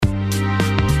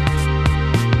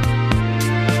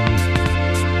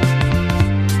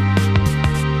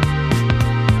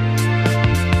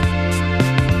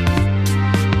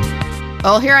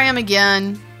Well, here I am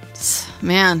again.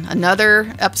 Man,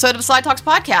 another episode of Slide Talks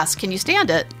Podcast. Can you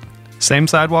stand it? Same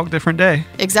sidewalk, different day.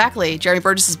 Exactly. Jeremy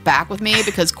Burgess is back with me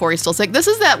because Corey's still sick. This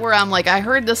is that where I'm like, I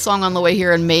heard this song on the way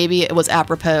here and maybe it was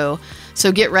apropos.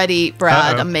 So get ready,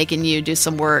 Brad. I'm making you do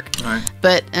some work. All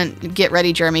right. And get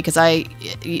ready, Jeremy, because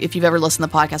if you've ever listened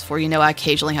to the podcast before, you know I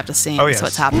occasionally have to sing. Oh, yes. So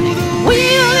it's happening.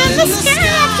 Wheel in the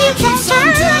sky keeps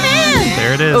on turning.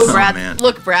 There it is. Oh, Brad. man.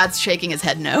 Look, Brad's shaking his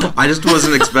head no. I just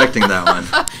wasn't expecting that one.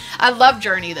 I love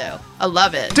Journey, though. I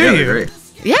love it. Do you? Great.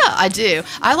 Yeah, I do.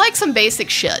 I like some basic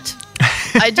shit.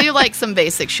 I do like some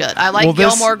basic shit. I like Well,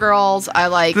 Gilmore Girls. I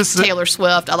like Taylor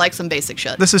Swift. I like some basic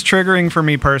shit. This is triggering for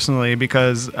me personally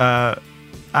because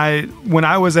when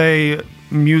I was a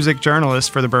music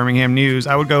journalist for the Birmingham News,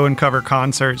 I would go and cover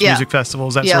concerts, music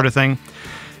festivals, that sort of thing.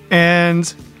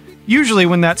 And usually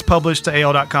when that's published to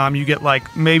AL.com, you get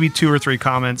like maybe 2 or 3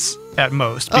 comments at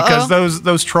most because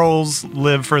those trolls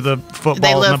live for the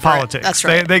football and the politics. That's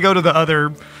right. They go to the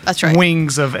other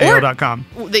wings of AL.com.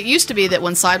 It used to be that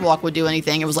when Sidewalk would do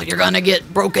anything, it was like, you're going to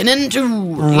get broken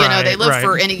into. They live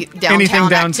for anything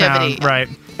downtown activity. Right.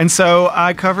 And so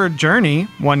I covered Journey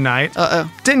one night.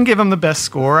 Didn't give him the best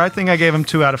score. I think I gave him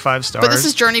 2 out of 5 stars. But this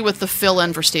is Journey with the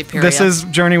fill-in for Steve Perry. This is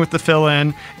Journey with the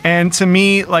fill-in. And to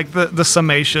me, like the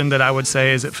summation that I would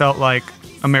say is it felt like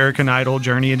American Idol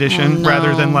Journey Edition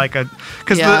rather than like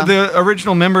because the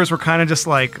original members were kind of just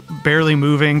like barely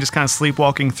moving, just kind of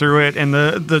sleepwalking through it. And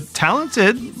the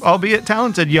talented, albeit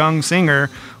talented young singer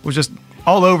was just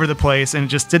all over the place and it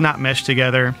just did not mesh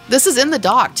together. This is in the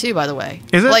doc too, by the way.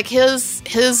 Is it? Like his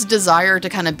desire to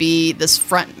kind of be this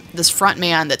front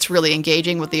man that's really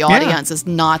engaging with the audience is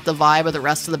not the vibe of the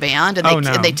rest of the band, and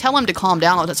they tell him to calm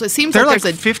down all the time. So it seems they're like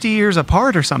there's 50 years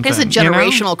apart or something. There's a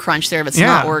generational crunch there if it's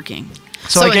not working.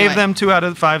 So I gave them 2 out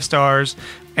of 5 stars,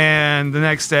 and the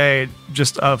next day,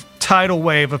 just a tidal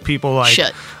wave of people like,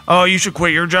 oh, you should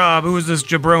quit your job. Who is this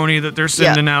jabroni that they're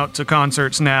sending out to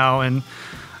concerts now? And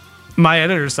my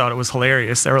editors thought it was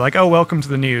hilarious. They were like, oh, welcome to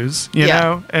the news, you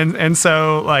know? And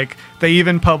so, like, they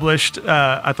even published,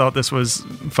 I thought this was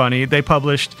funny, they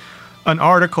published an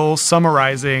article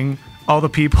summarizing all the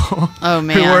people who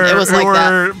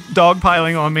were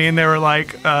dogpiling on me, and they were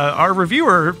like, our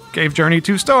reviewer gave Journey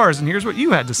 2 stars, and here's what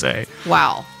you had to say.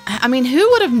 Wow. I mean, who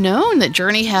would have known that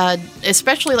Journey had,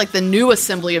 especially like the new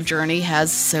assembly of Journey,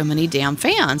 has so many damn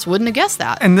fans? Wouldn't have guessed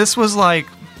that. And this was like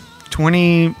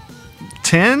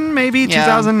 2010, maybe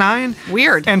 2009.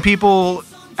 Weird. And people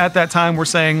at that time were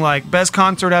saying like best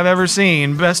concert I've ever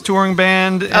seen, best touring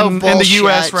band in the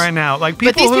U.S. right now. Like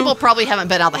people, but these people probably haven't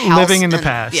been out of the house living in the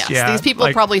past. Yes, yeah, these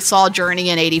people probably saw Journey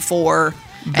in '84.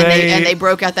 And they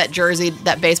broke out that jersey,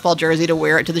 that baseball jersey, to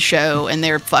wear it to the show, and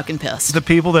they're fucking pissed. The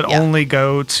people that only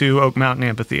go to Oak Mountain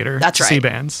Amphitheater to see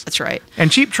bands. That's right.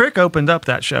 And Cheap Trick opened up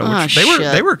that show. Which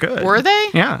they were good. Were they?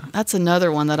 Yeah. That's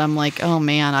another one that I'm like, oh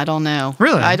man, I don't know.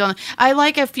 Really? I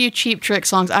like a few Cheap Trick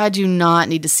songs. I do not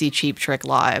need to see Cheap Trick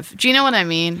live. Do you know what I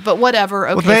mean? But whatever.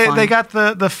 Okay, well, they got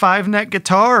the 5-neck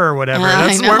guitar or whatever. Where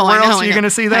else are you going to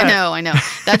see that? I know.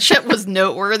 That shit was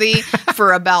noteworthy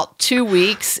for about 2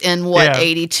 weeks in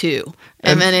 82.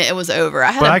 And then it was over.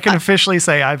 I can officially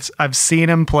say I've seen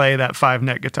him play that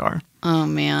 5-neck guitar. Oh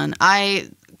man,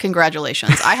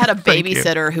 congratulations! I had a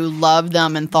babysitter who loved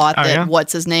them and thought that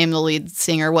what's his name, the lead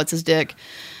singer, what's his dick,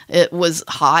 it was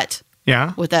hot.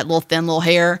 Yeah, with that thin little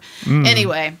hair.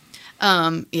 Anyway,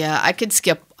 I could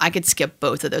skip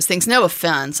both of those things. No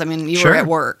offense. I mean, you were at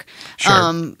work. Sure.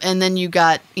 And then you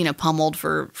got, pummeled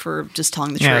for just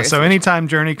telling the truth. Yeah, so anytime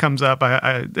Journey comes up,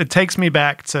 it takes me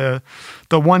back to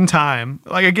the one time,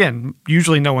 like again,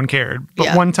 usually no one cared,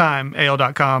 but one time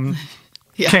AL.com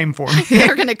came for me.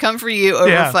 They're going to come for you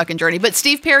over fucking Journey. But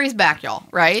Steve Perry's back, y'all,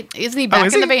 right? Isn't he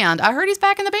back in the band? I heard he's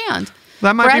back in the band.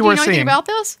 That might be worth seeing. Do you know anything about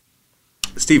this?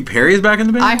 Steve Perry is back in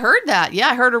the band? I heard that. Yeah,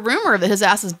 I heard a rumor that his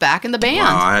ass is back in the band.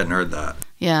 Wow, I hadn't heard that.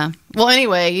 Yeah. Well,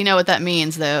 anyway, you know what that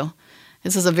means, though.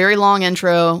 This is a very long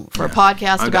intro for a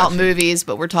podcast about movies,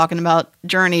 but we're talking about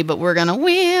Journey, but we're going to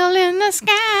wheel in the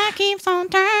sky, keeps on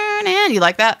turning. You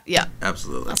like that? Yeah.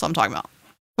 Absolutely. That's what I'm talking about.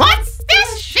 What's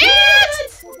this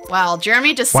shit? Wow,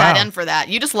 Jeremy just sat in for that.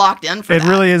 You just locked in for that. It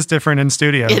really is different in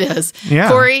studio. It is.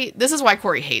 Yeah. Corey, this is why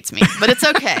Corey hates me, but it's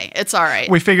okay. It's all right.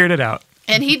 We figured it out.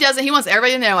 And he wants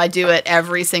everybody to know I do it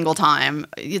every single time.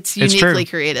 It's uniquely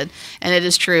created, and it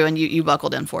is true. And you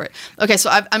buckled in for it. Okay, so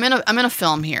I'm in a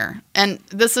film here, and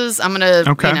this is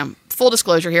full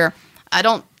disclosure here. I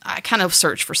kind of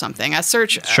search for something. I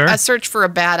search for a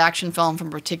bad action film from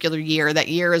a particular year. That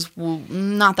year is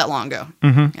not that long ago.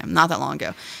 Mm-hmm. Yeah, not that long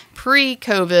ago,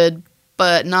 pre-COVID,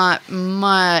 but not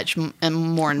much and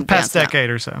more in past decade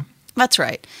or so. That's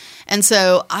right. And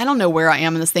so I don't know where I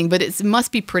am in this thing, but it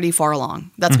must be pretty far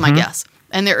along. That's my guess.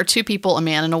 And there are two people, a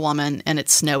man and a woman, and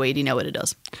it's snowy. Do you know what it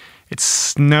is? It's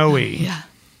snowy.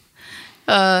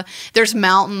 Yeah. There's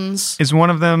mountains. Is one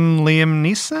of them Liam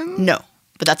Neeson? No,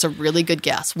 but that's a really good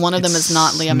guess. One of them is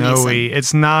not Liam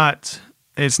Neeson.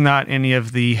 It's not any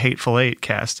of the Hateful Eight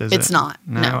cast, is it? It's not.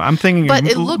 No. I'm thinking but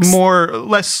it looks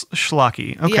less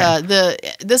schlocky. Okay.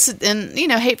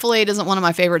 Yeah, Hateful Eight isn't one of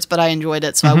my favorites, but I enjoyed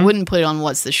it, so I wouldn't put it on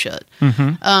what's the shit.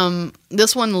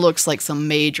 This one looks like some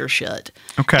major shit.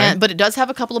 Okay. But it does have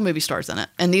a couple of movie stars in it.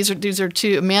 And these are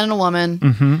two, a man and a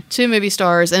woman, two movie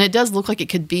stars, and it does look like it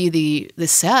could be the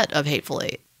set of Hateful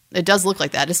Eight. It does look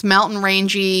like that. It's mountain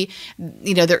rangey.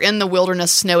 They're in the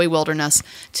wilderness, snowy wilderness.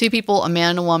 Two people, a man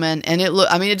and a woman, and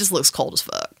it just looks cold as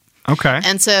fuck. Okay.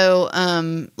 And so,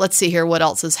 let's see here. What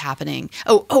else is happening?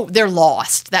 Oh, they're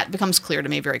lost. That becomes clear to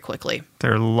me very quickly.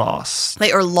 They're lost.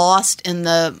 They are lost in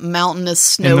the mountainous,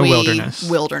 snowy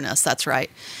wilderness. That's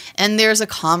right. And there's a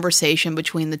conversation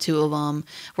between the two of them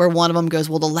where one of them goes,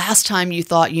 well, the last time you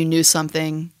thought you knew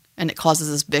something, and it causes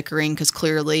this bickering because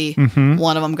clearly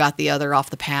one of them got the other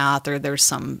off the path, or there's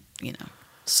some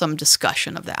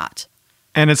discussion of that.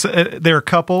 And they're a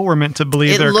couple. We're meant to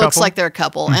believe they're a couple. It looks like they're a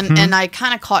couple. And I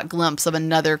kind of caught a glimpse of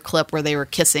another clip where they were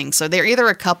kissing. So they're either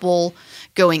a couple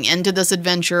going into this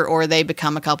adventure or they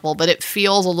become a couple. But it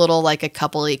feels a little like a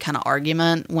couple-y kind of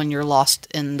argument when you're lost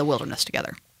in the wilderness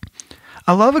together.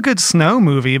 I love a good snow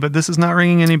movie, but this is not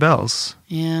ringing any bells.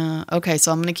 Yeah. Okay,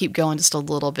 so I'm going to keep going just a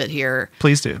little bit here.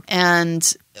 Please do.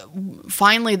 And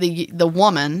finally, the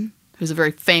woman, who's a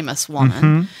very famous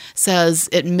woman,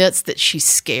 admits that she's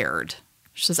scared.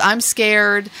 She says, I'm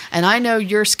scared, and I know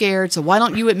you're scared, so why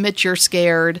don't you admit you're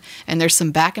scared? And there's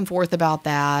some back and forth about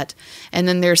that. And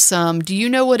then there's do you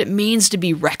know what it means to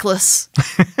be reckless?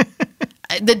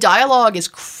 The dialogue is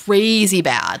crazy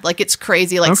bad. Like, it's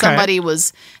crazy. Like, somebody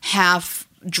was half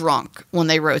drunk when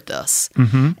they wrote this.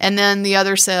 And then the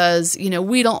other says,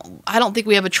 I don't think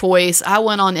we have a choice. I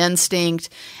went on instinct.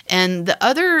 And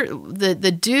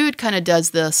the dude kind of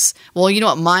does this. Well, you know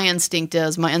what my instinct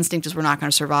is? My instinct is we're not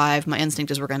going to survive. My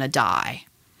instinct is we're going to die.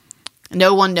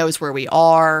 No one knows where we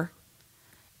are.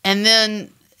 And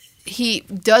then he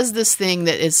does this thing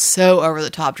that is so over the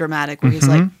top dramatic where he's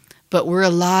like, but we're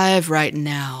alive right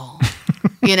now.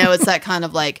 It's that kind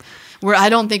of like, I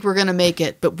don't think we're going to make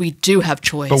it, but we do have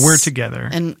choice. But we're together.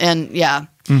 And yeah,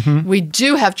 we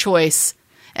do have choice,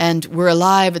 and we're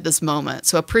alive at this moment.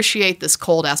 So appreciate this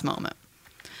cold-ass moment.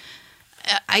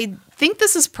 I think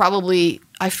this is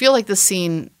I feel like this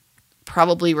scene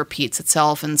probably repeats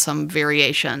itself in some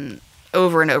variation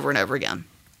over and over and over again.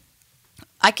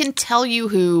 I can tell you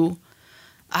who...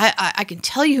 I can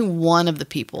tell you who one of the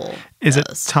people is. It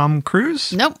Tom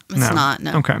Cruise? Nope, it's not.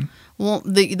 No. Okay. Well,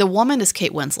 the woman is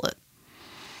Kate Winslet.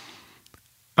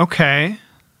 Okay.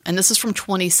 And this is from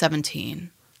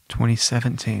 2017.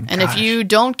 2017. And if you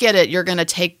don't get it,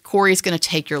 Corey's going to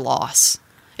take your loss.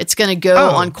 It's going to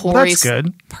go on Corey's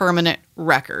permanent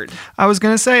record. I was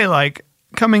going to say,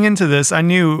 coming into this, I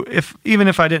knew even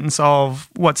if I didn't solve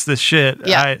what's this shit,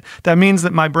 that means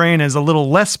that my brain is a little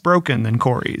less broken than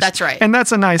Corey's. That's right. And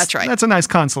that's a nice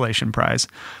consolation prize.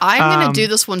 I'm going to do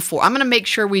this one I'm going to make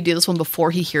sure we do this one before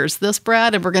he hears this,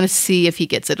 Brad, and we're going to see if he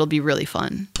gets it. It'll be really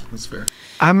fun. That's fair.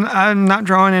 I'm not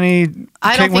drawing any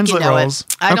Kate Winslet roles.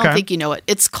 I don't think you know it.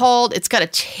 It's got a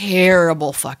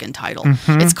terrible fucking title.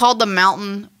 It's called The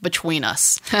Mountain Between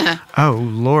Us. Oh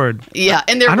Lord. Yeah,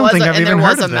 and there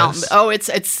was a mountain. Oh,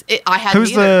 I had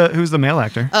who's the male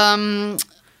actor?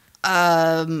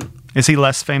 Is he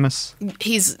less famous?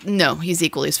 He's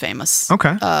equally as famous.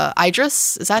 Okay.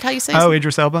 Idris, is that how you say it? Oh,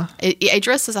 Idris Elba?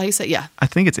 Idris is how you say it? Yeah. I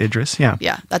think it's Idris, yeah.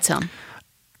 Yeah, that's him.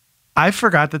 I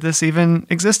forgot that this even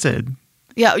existed.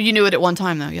 Yeah, you knew it at one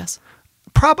time though, yes.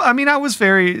 I was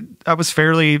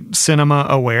fairly cinema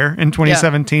aware in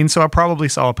 2017, so I probably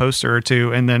saw a poster or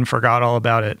two and then forgot all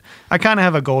about it. I kind of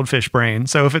have a goldfish brain,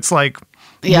 so if it's 1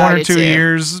 or 2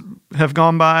 years have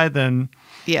gone by, then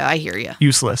yeah, I hear you.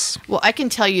 Useless. Well, I can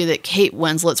tell you that Kate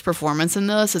Winslet's performance in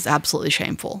this is absolutely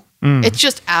shameful. It's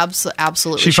just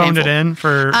absolutely she phoned shameful. It in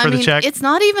for the check? It's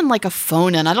not even like a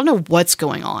phone in. I don't know what's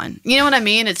going on. You know what I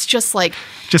mean? It's just like,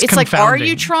 are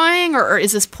you trying or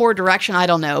is this poor direction? I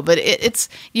don't know. But it's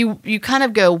you kind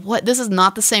of go, what? This is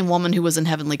not the same woman who was in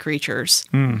Heavenly Creatures.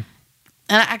 And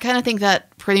I kind of think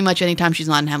that pretty much anytime she's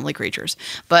not in Heavenly Creatures.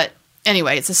 But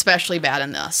anyway, it's especially bad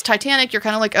in this. Titanic, you're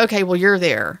kind of like, okay, well, you're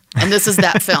there. And this is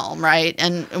that film, right?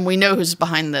 And we know who's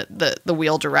behind the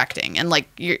wheel directing. And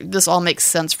this all makes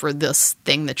sense for this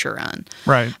thing that you're in.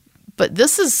 Right. But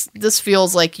this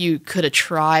feels like you could have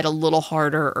tried a little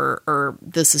harder or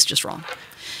this is just wrong.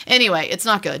 Anyway, it's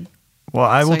not good. Well,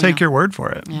 I will take your word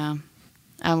for it. Yeah.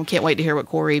 I can't wait to hear what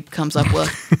Corey comes up with.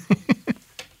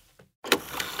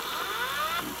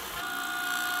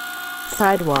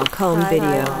 Sidewalk Home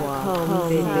Video.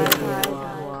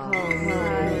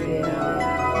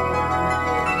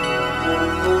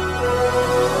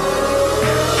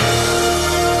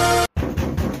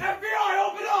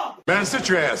 Man, sit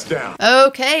your ass down.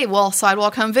 Okay, well,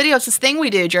 Sidewalk Home Video, it's this thing we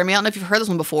do, Jeremy. I don't know if you've heard this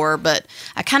one before, but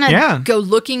I kind of go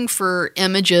looking for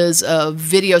images of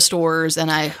video stores, and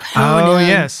I hone in.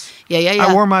 Yes. Yeah.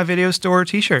 I wore my video store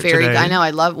T-shirt today. I know,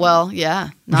 I love,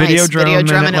 nice.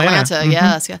 Videodrome in Atlanta. Mm-hmm.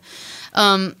 Yes, yeah.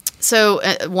 So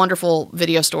a wonderful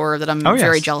video store that I'm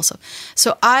very jealous of.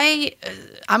 So I'm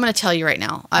going to tell you right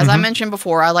now, as I mentioned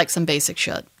before, I like some basic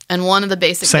shit. And one of the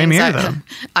basic things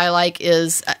I like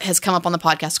has come up on the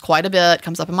podcast quite a bit,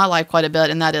 comes up in my life quite a bit,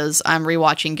 and that is I'm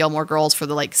rewatching Gilmore Girls for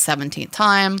the 17th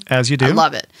time. As you do. I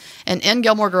love it. And in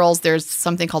Gilmore Girls, there's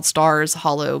something called Stars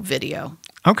Hollow Video.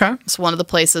 Okay. It's one of the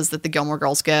places that the Gilmore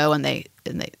Girls go, and they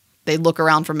look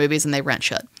around for movies and they rent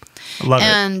shit. Love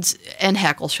it. And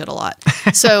heckle shit a lot.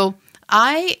 So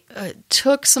I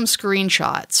took some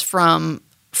screenshots from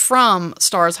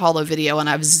Stars Hollow Video, and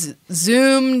I've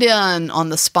zoomed in on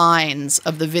the spines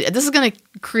of the video. This is going to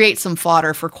create some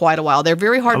fodder for quite a while. They're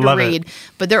very hard to read,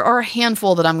 but there are a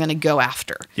handful that I'm going to go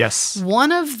after. Yes.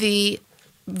 One of the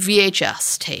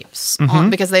VHS tapes,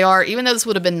 because they are, even though this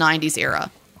would have been 90s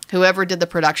era, whoever did the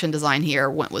production design here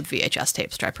went with VHS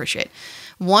tapes, which I appreciate.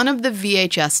 One of the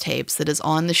VHS tapes that is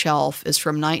on the shelf is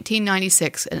from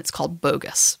 1996, and it's called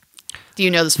Bogus. Do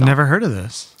you know this film? Never heard of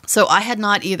this. So I had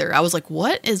not either. I was like,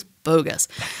 what is Bogus?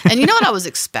 And you know what I was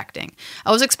expecting?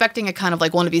 I was expecting a kind of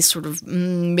one of these sort of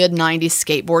mid-90s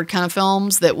skateboard kind of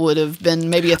films that would have been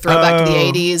maybe a throwback to the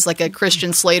 80s, like a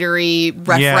Christian Slatery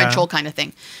referential kind of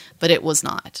thing. But it was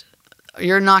not.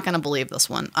 You're not going to believe this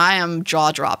one. I am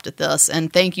jaw-dropped at this.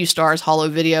 And thank you, Stars Hollow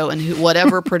Video, and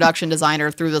whatever production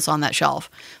designer threw this on that shelf.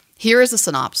 Here is a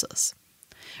synopsis.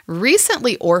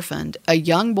 Recently orphaned, a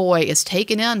young boy is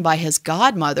taken in by his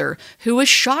godmother, who is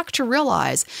shocked to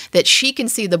realize that she can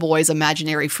see the boy's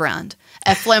imaginary friend,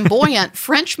 a flamboyant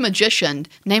French magician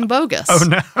named Bogus. Oh,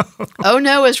 no. Oh,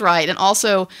 no is right. And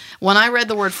also, when I read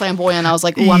the word flamboyant, I was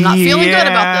like, I'm not feeling good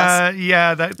about this.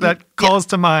 Yeah, that calls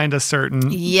to mind a certain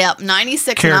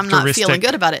 96, and I'm not feeling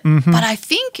good about it. Mm-hmm. But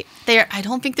I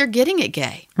don't think they're getting it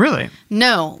gay. Really?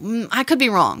 No, I could be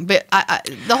wrong, but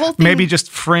the whole thing... Maybe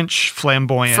just French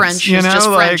flamboyance. French, just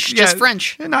French. Just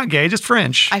French. Not gay, just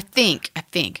French. I think.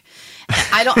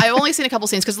 I've only seen a couple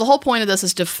scenes because the whole point of this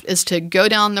is to go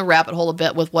down the rabbit hole a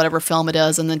bit with whatever film it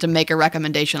is, and then to make a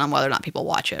recommendation on whether or not people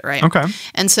watch it, right? Okay.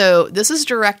 And so this is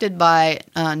directed by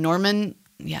Norman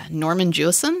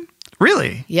Jewison.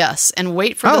 Really? Yes. And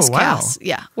wait for this cast.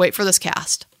 Yeah, wait for this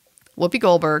cast. Whoopi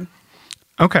Goldberg.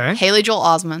 Okay. Haley Joel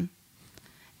Osment.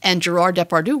 And Gerard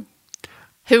Depardieu,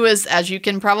 who is, as you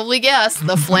can probably guess,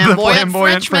 the flamboyant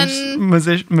Frenchman.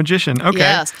 Magician.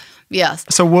 Okay. Yes.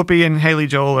 So Whoopi and Haley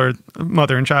Joel are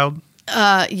mother and child?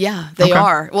 Yeah, they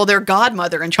are. Well, they're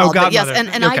godmother and child. But yes,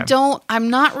 and okay.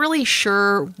 I'm not really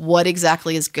sure what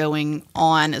exactly is going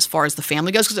on as far as the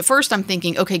family goes. Because at first I'm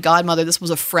thinking, okay, godmother, this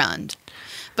was a friend.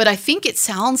 But I think it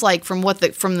sounds like from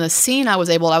the scene I was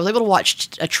able to watch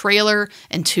a trailer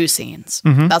and 2 scenes.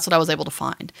 Mm-hmm. That's what I was able to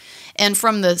find. And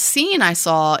from the scene I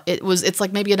saw, it's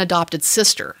like maybe an adopted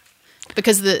sister.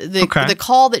 Because the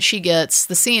call that she gets,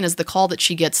 the scene is the call that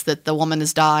she gets that the woman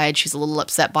has died. She's a little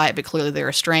upset by it, but clearly they're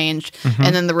estranged. Mm-hmm.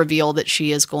 And then the reveal that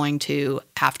she is going to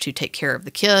have to take care of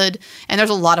the kid. And there's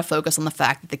a lot of focus on the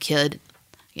fact that the kid,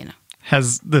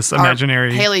 has this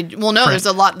imaginary Haley. Well, no, friend.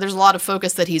 there's a lot of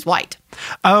focus that he's white.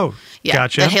 Oh, yeah,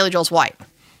 gotcha. That Haley Joel's white,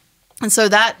 and so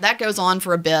that goes on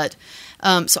for a bit.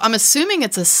 So I'm assuming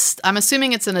it's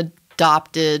an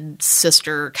adopted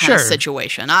sister kind of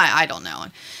situation. I don't know.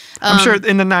 I'm sure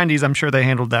in the 90s, I'm sure they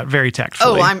handled that very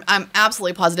tactfully. Oh, I'm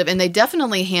absolutely positive. And they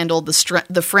definitely handled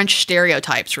the French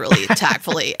stereotypes really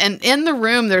tactfully. And in the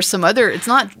room, there's some other, it's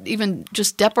not even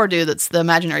just Depardieu that's the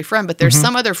imaginary friend, but there's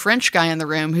some other French guy in the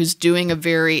room who's doing and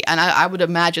I would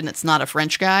imagine it's not a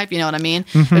French guy, if you know what I mean.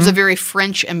 Mm-hmm. There's a very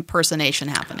French impersonation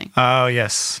happening. Oh,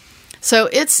 yes. So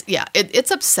it's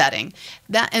upsetting.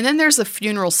 And then there's a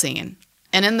funeral scene.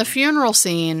 And in the funeral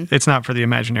scene, it's not for the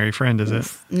imaginary friend, is it?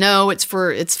 No, it's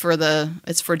for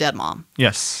dead mom.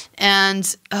 Yes.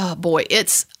 And oh boy,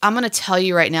 I'm going to tell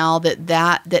you right now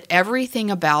that everything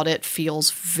about it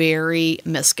feels very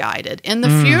misguided. In the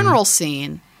funeral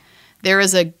scene, there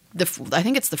is a I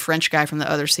think it's the French guy from the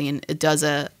other scene. It does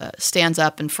stands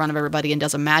up in front of everybody and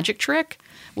does a magic trick.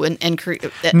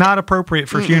 Not appropriate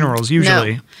for funerals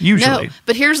usually. No,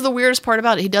 but here's the weirdest part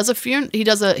about it. He does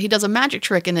a magic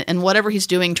trick, and whatever he's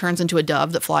doing turns into a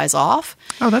dove that flies off.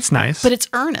 Oh, that's nice. But it's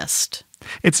earnest.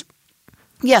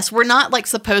 Yes, we're not like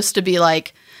supposed to be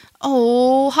like,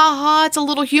 oh, haha, it's a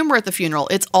little humor at the funeral.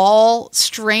 It's all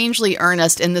strangely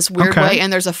earnest in this weird way,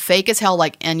 and there's a fake as hell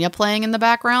like Enya playing in the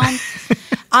background.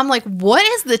 I'm like, what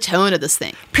is the tone of this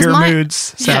thing? Pure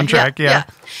Moods soundtrack, yeah.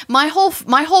 My whole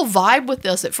vibe with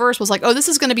this at first was like, oh, this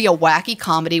is going to be a wacky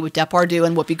comedy with Depardieu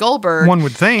and Whoopi Goldberg. One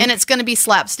would think. And it's going to be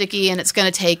slapsticky, and it's going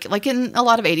to take, like in a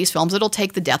lot of 80s films, it'll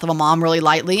take the death of a mom really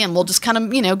lightly, and we'll just kind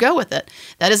of, go with it.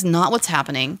 That is not what's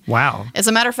happening. Wow. As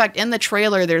a matter of fact, in the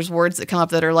trailer, there's words that come up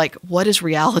that are like, what is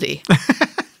reality?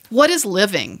 What is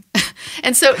living?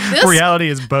 And so this... Reality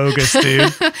is bogus,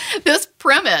 dude.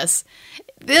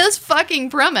 This fucking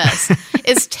premise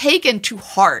is taken to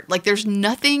heart. Like, there's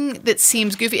nothing that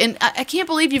seems goofy. And I can't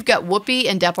believe you've got Whoopi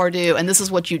and Depardieu, and this is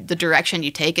the direction you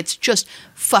take. It's just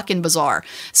fucking bizarre.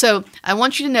 So I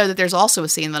want you to know that there's also a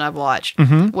scene that I've watched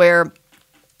where,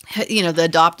 the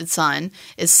adopted son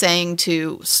is saying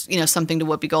to, something to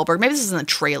Whoopi Goldberg. Maybe this is in the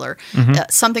trailer.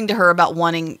 Something to her about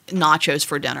wanting nachos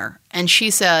for dinner. And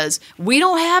she says, we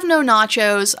don't have no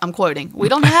nachos. I'm quoting. We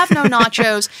don't have no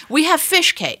nachos. We have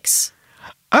fish cakes.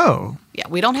 Oh. Yeah,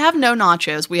 we don't have no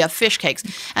nachos. We have fish cakes.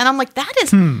 And I'm like,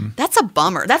 that's a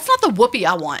bummer. That's not the Whoopi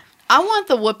I want. I want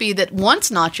the Whoopi that wants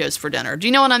nachos for dinner. Do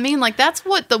you know what I mean? Like, that's the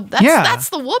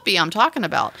Whoopi I'm talking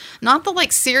about. Not the,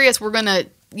 like, serious, we're going to,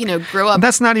 grow up.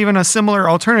 That's not even a similar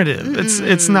alternative.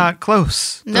 It's not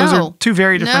close. No. Those are two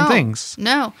very different things.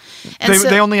 No. And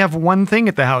they only have one thing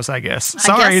at the house, I guess.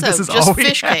 Sorry, this is just all we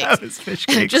fish have cakes. is fish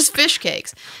cakes. Just fish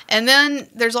cakes. And then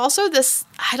there's also this,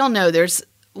 I don't know, there's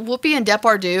Whoopi and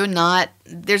Depardieu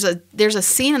there's a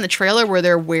scene in the trailer where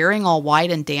they're wearing all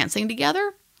white and dancing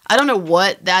together. I don't know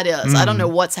what that is. I don't know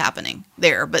what's happening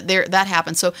there, but that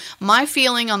happens. So my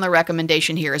feeling on the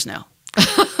recommendation here is no.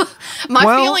 My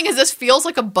feeling is this feels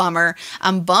like a bummer.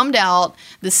 I'm bummed out.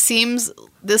 This seems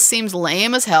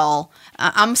lame as hell.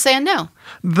 I'm saying no.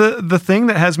 The thing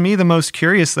that has me the most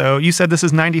curious, though, you said this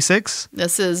is 96?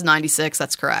 This is 96.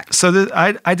 That's correct. So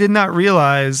I did not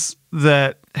realize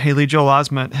that Haley Joel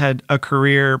Osment had a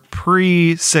career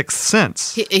pre-Sixth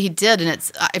Sense. He did, and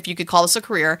it's if you could call this a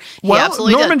career, he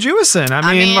absolutely Norman did. Jewison.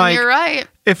 I mean, like, you're right.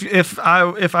 If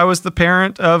I was the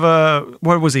parent of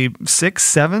what was he, 6,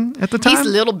 7 at the time? He's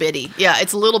little bitty. Yeah,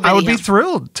 it's a little bitty. I would be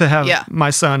thrilled to have my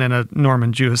son in a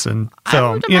Norman Jewison film.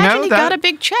 I would imagine he got a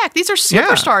big check. These are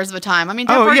superstars of the time. I mean,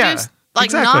 Depardieu's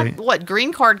not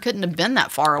Green Card couldn't have been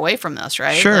that far away from this,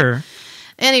 right? Sure. Like,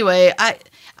 anyway,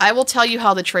 I will tell you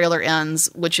how the trailer ends,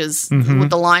 which is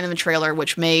with the line in the trailer,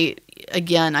 which may,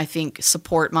 again, I think,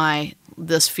 support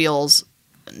this feels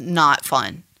not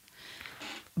fun.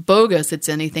 Bogus, it's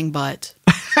anything but.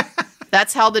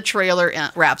 That's how the trailer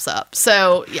wraps up.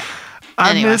 So, yeah.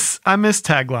 Anyway. I miss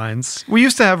taglines. We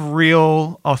used to have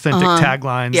real, authentic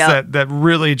taglines that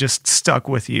really just stuck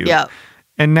with you. Yeah.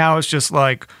 And now it's just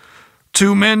like,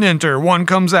 2 men enter, 1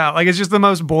 comes out. Like, it's just the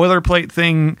most boilerplate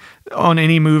thing on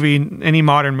any movie, any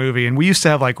modern movie. And we used to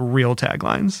have, like, real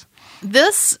taglines.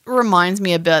 This reminds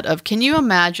me a bit of, can you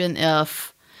imagine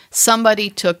if somebody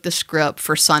took the script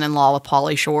for Son-in-Law with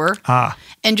Pauly Shore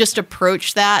and just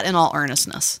approached that in all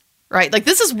earnestness? Right? Like,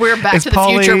 this is where Back to the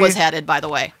Future was headed, by the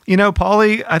way.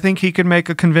 Pauly, I think he could make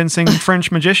a convincing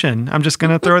French magician. I'm just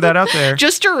going to throw that out there.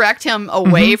 Just direct him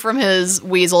away from his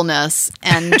weaselness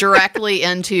and directly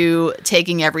into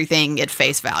taking everything at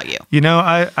face value.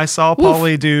 I saw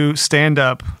Pauly do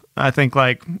stand-up, I think,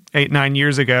 like 8-9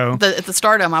 years ago. At the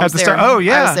Stardom, I was there. Oh,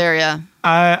 yeah. I was there, yeah.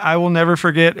 I will never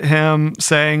forget him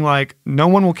saying, like, no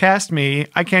one will cast me.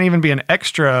 I can't even be an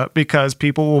extra because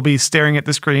people will be staring at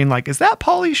the screen like, is that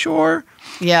Pauly Shore?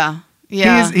 Yeah.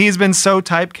 Yeah. He's been so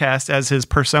typecast as his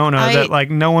persona that,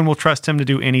 like, no one will trust him to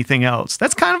do anything else.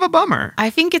 That's kind of a bummer. I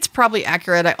think it's probably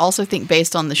accurate. I also think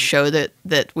based on the show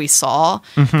that we saw,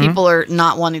 people are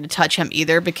not wanting to touch him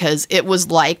either because it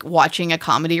was like watching a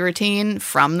comedy routine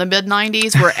from the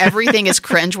mid-90s where everything is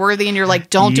cringeworthy and you're like,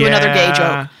 don't do another gay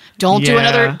joke. Don't do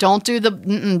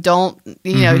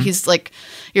he's like,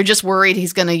 you're just worried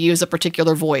he's going to use a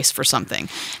particular voice for something.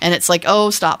 And it's like,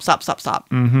 oh, stop.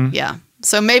 Yeah.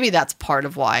 So maybe that's part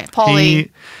of why.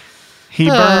 Pauly. He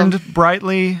burned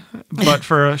brightly, but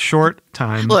for a short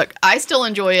time. Look, I still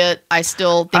enjoy it. I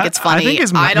still think it's funny. I think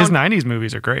his 90s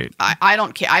movies are great. I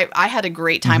don't care. I had a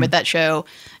great time at that show.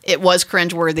 It was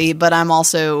cringeworthy, but I'm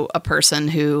also a person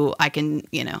who I can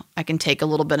take a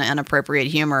little bit of inappropriate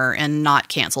humor and not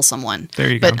cancel someone. There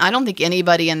you go. But I don't think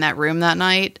anybody in that room that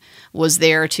night was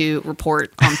there to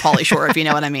report on Pauly Shore, if you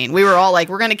know what I mean. We were all like,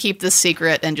 we're going to keep this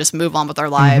secret and just move on with our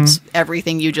lives.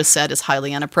 Everything you just said is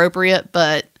highly inappropriate,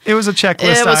 but it was a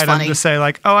checklist item funny. To say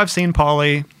like, oh, I've seen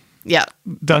Pauly. Yeah.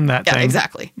 Done that thing.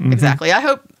 Exactly. Exactly. I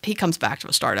hope he comes back to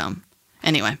a stardom.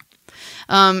 Anyway.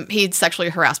 He'd sexually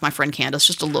harassed my friend Candace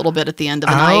just a little bit at the end of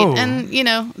the night.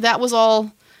 And, that was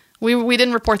all. We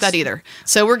didn't report that either.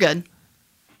 So we're good.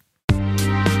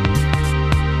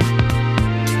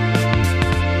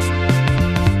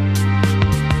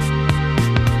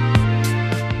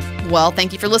 Well,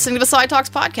 thank you for listening to the Side Talks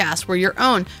podcast, where your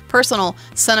own personal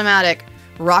cinematic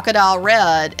Rockadile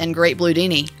Red and Great Blue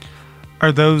Dini.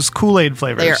 Are those Kool-Aid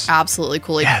flavors? They are absolutely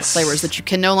Kool-Aid flavors that you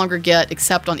can no longer get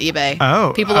except on eBay.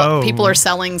 People are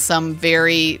selling some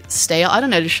very stale. I don't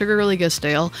know. Does sugar really go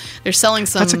stale? They're selling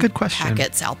some That's a good question.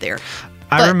 Packets out there.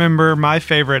 I remember my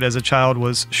favorite as a child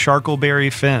was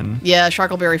Sharkleberry Finn. Yeah,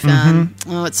 Sharkleberry Finn.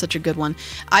 Oh, it's such a good one.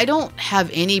 I don't have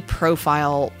any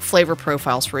flavor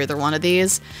profiles for either one of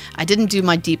these. I didn't do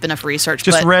my deep enough research.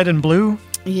 Just red and blue?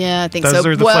 Yeah, I think so. Those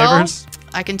are the flavors?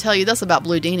 I can tell you this about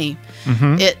Blue Dini.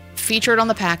 It featured on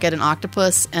the packet an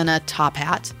octopus and a top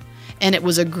hat. And it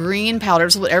was a green powder.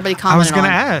 This is what everybody commented on. I was going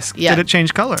to ask. Yeah. Did it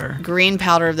change color? Green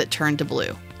powder that turned to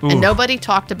blue. Ooh. And nobody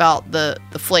talked about the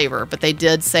flavor, but they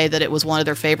did say that it was one of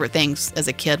their favorite things as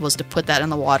a kid was to put that in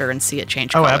the water and see it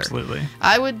change color. Oh, absolutely.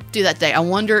 I would do that today. I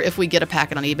wonder if we get a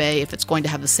packet on eBay, if it's going to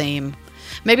have the same.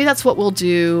 Maybe that's what we'll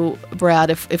do, Brad,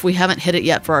 if we haven't hit it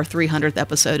yet for our 300th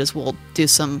episode, is we'll do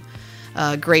some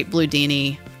Great Blue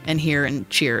Dini in here and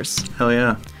cheers. Hell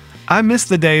yeah. I miss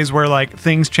the days where like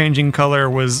things changing color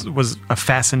was a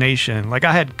fascination. Like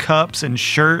I had cups and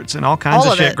shirts and all kinds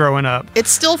of shit growing up. It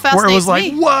still fascinates me. Where it was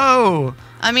like, whoa.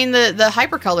 I mean, the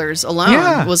hypercolors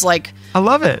alone was like, I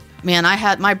love it. Man,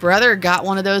 my brother got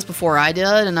one of those before I did,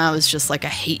 and I was just like, I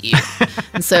hate you.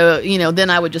 And so, then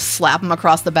I would just slap him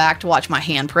across the back to watch my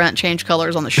handprint change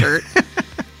colors on the shirt.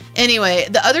 Anyway,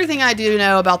 the other thing I do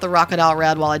know about the Rockadile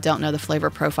Red, while I don't know the flavor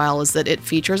profile, is that it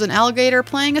features an alligator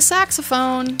playing a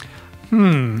saxophone.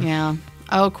 Yeah.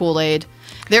 Oh, Kool-Aid.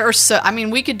 There are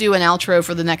we could do an outro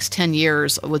for the next 10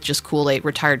 years with just Kool-Aid,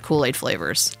 retired Kool-Aid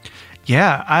flavors.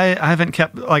 Yeah, I haven't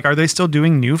kept, like, are they still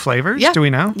doing new flavors? Yeah. Do we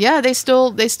know? Yeah, they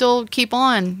still keep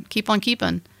on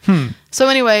keeping. So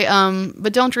anyway,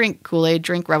 but don't drink Kool-Aid,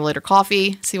 drink Revelator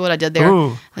coffee. See what I did there?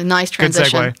 Ooh, a nice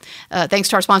transition. Good segue. Thanks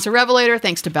to our sponsor, Revelator.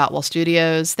 Thanks to Boutwell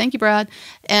Studios. Thank you, Brad.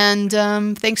 And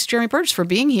thanks to Jeremy Burgess for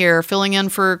being here, filling in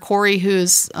for Corey,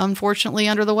 who's unfortunately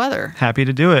under the weather. Happy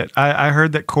to do it. I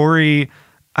heard that Corey...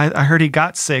 I heard he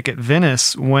got sick at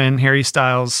Venice when Harry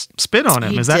Styles spit on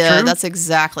him. Is that true? That's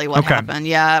exactly what happened.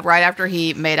 Yeah, right after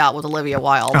he made out with Olivia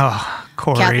Wilde. Oh,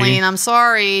 Corey. Kathleen, I'm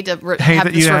sorry to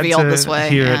have this revealed this way.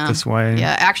 Hear it this way.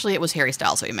 Yeah, actually, it was Harry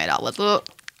Styles who he made out with.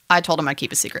 I told him I'd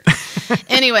keep a secret.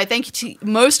 Anyway,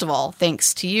 most of all,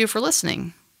 thanks to you for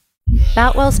listening.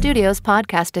 Boutwell Studios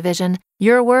Podcast Division.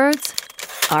 Your words,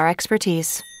 our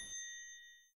expertise.